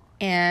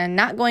and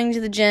not going to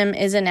the gym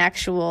is an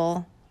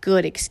actual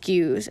good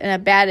excuse. And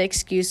a bad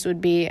excuse would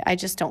be, I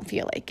just don't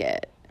feel like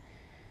it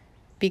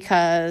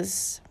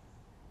because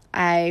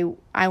I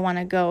want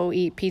to go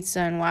eat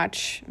pizza and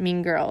watch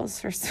Mean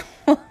Girls or so.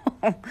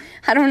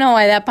 I don't know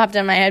why that popped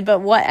in my head, but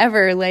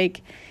whatever.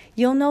 Like,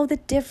 you'll know the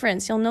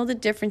difference. You'll know the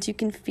difference. You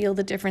can feel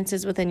the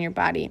differences within your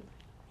body.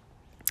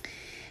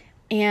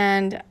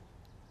 And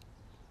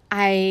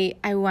I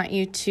want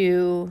you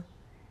to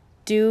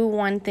do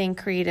one thing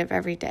creative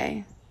every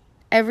day.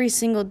 Every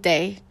single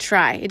day,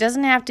 try. It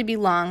doesn't have to be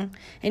long.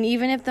 And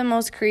even if the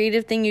most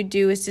creative thing you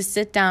do is to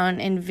sit down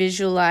and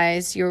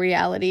visualize your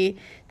reality,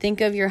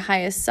 think of your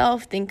highest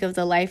self, think of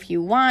the life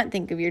you want,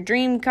 think of your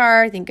dream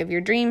car, think of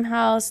your dream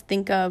house,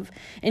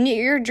 and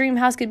your dream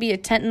house could be a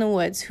tent in the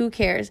woods, who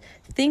cares?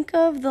 Think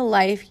of the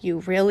life you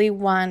really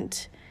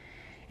want.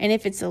 And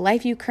if it's the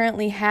life you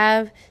currently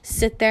have,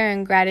 sit there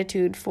in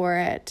gratitude for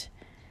it.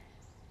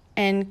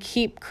 And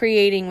keep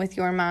creating with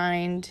your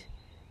mind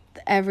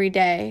every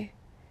day.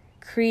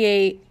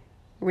 Create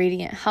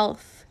radiant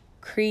health.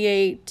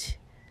 Create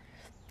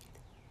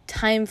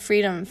time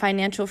freedom,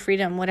 financial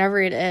freedom,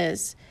 whatever it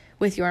is,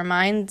 with your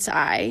mind's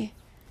eye.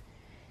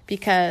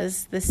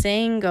 Because the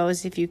saying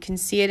goes, if you can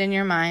see it in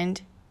your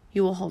mind,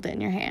 you will hold it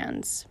in your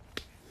hands.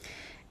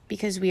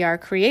 Because we are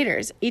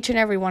creators. Each and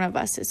every one of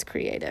us is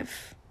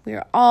creative. We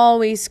are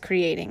always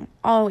creating,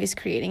 always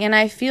creating. And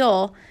I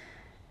feel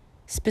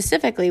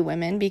specifically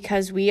women,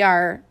 because we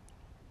are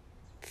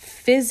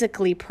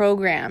physically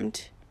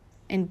programmed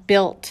and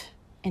built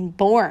and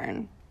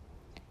born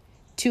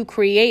to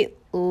create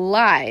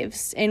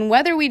lives. And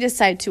whether we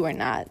decide to or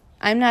not,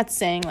 I'm not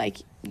saying like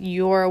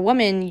you're a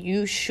woman,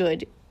 you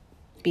should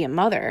be a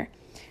mother.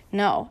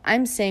 No,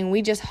 I'm saying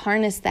we just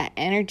harness that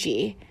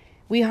energy.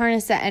 We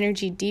harness that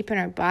energy deep in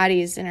our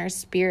bodies and our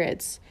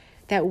spirits,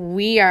 that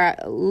we are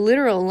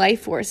literal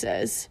life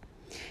forces.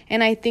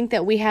 And I think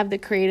that we have the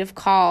creative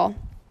call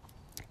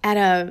at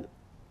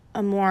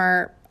a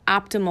more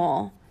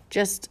optimal,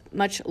 just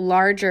much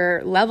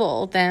larger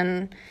level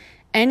than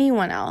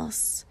anyone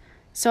else.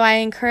 So I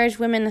encourage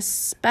women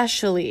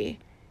especially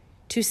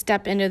to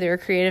step into their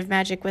creative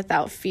magic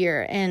without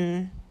fear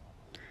and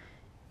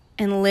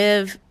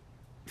live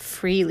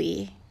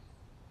freely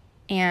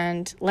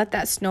and let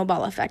that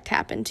snowball effect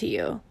happen to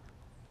you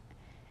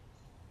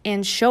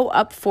and show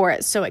up for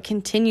it so it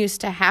continues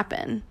to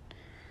happen,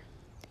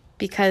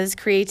 because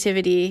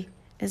creativity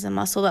is a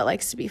muscle that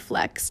likes to be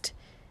flexed.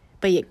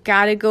 But you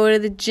gotta go to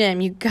the gym.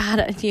 You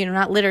gotta,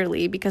 not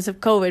literally because of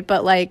COVID,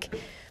 but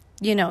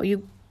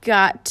you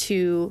got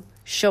to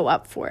show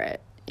up for it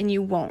and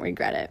you won't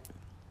regret it.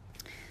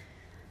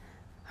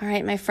 All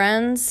right, my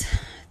friends,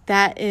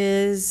 that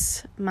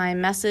is my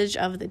message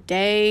of the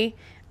day.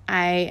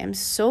 I am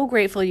so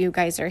grateful you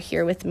guys are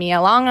here with me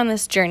along on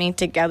this journey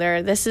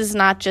together. This is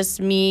not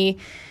just me,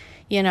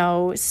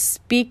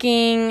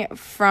 speaking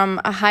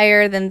from a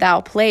higher than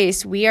thou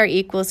place. We are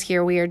equals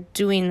here. We are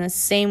doing the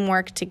same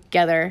work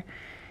together.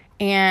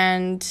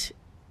 And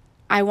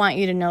I want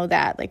you to know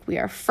that, we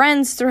are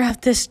friends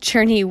throughout this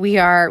journey. We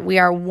are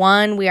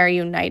one. We are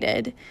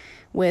united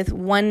with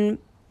one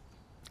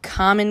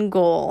common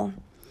goal.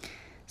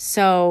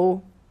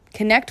 So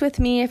connect with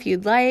me if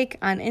you'd like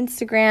on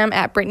Instagram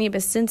at Brittany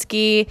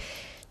Basinski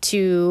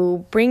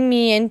to bring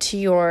me into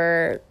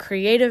your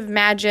creative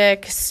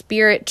magic,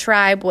 spirit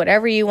tribe,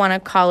 whatever you want to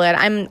call it.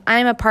 I'm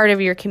a part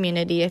of your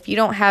community. If you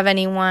don't have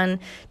anyone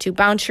to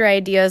bounce your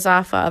ideas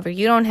off of, or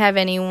you don't have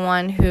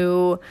anyone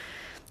who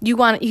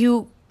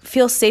you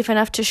feel safe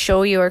enough to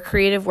show your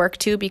creative work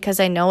to, because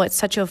I know it's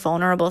such a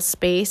vulnerable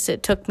space.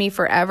 It took me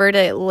forever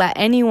to let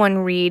anyone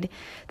read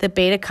the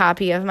beta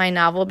copy of my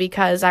novel,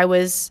 because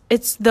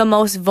it's the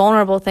most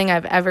vulnerable thing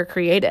I've ever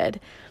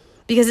created.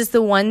 Because it's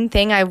the one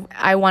thing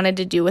I wanted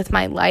to do with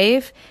my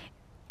life.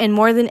 And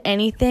more than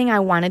anything, I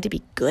wanted to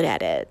be good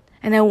at it.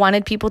 And I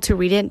wanted people to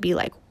read it and be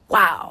like,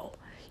 wow.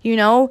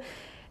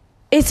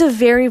 It's a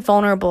very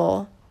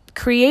vulnerable,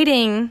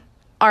 creating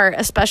art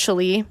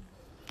especially,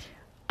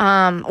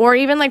 or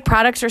even like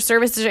products or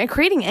services, and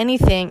creating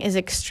anything is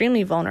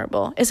extremely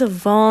vulnerable. It's a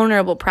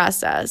vulnerable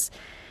process.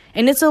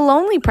 And it's a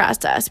lonely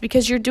process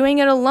because you're doing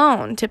it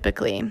alone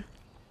typically,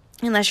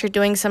 unless you're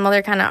doing some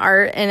other kind of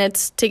art and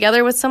it's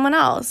together with someone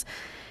else.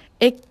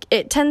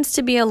 It tends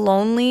to be a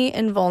lonely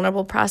and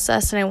vulnerable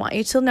process, and I want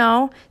you to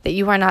know that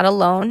you are not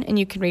alone, and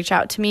you can reach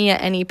out to me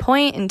at any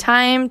point in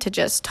time to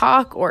just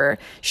talk or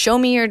show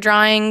me your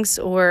drawings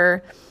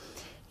or,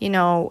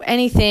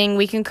 anything.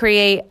 We can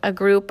create a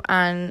group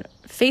on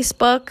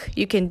Facebook.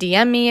 You can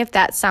DM me if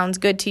that sounds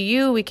good to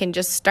you. We can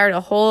just start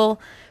a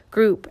whole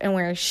group and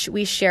where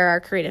we share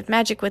our creative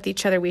magic with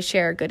each other. We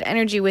share good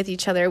energy with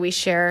each other. We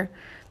share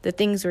the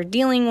things we're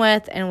dealing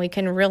with, and we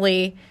can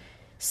really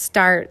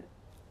start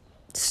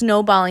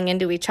snowballing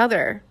into each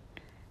other.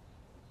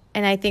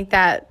 And I think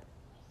that,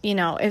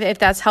 if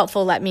that's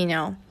helpful, let me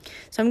know.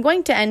 So I'm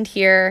going to end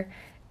here.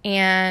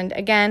 And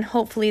again,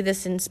 hopefully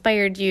this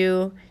inspired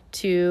you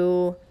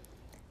to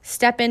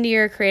step into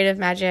your creative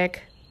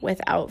magic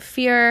without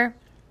fear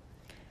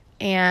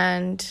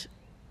and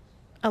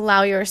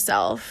allow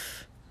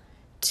yourself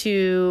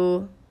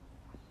to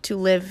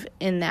live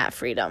in that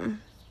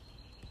freedom.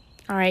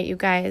 All right, you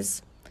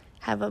guys,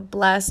 have a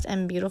blessed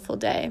and beautiful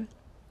day.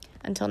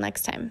 Until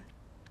next time.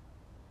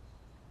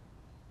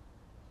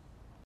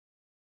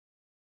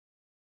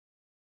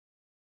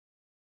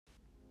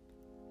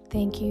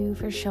 Thank you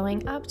for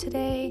showing up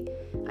today.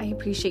 I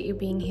appreciate you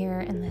being here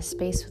in this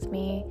space with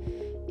me.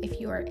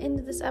 If you are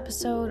into this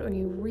episode or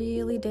you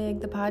really dig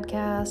the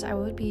podcast, I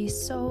would be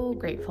so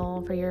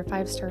grateful for your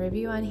 5-star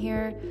review on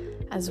here,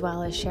 as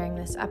well as sharing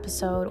this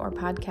episode or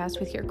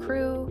podcast with your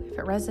crew. If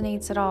it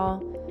resonates at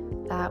all,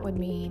 that would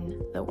mean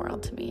the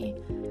world to me.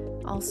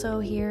 Also,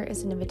 here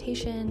is an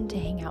invitation to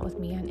hang out with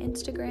me on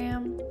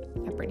Instagram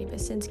at Brittany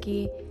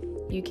Basinski.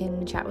 You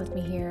can chat with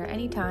me here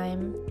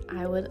anytime.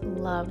 I would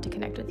love to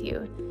connect with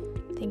you.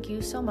 Thank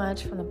you so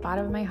much from the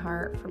bottom of my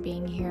heart for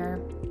being here.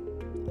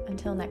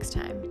 Until next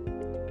time.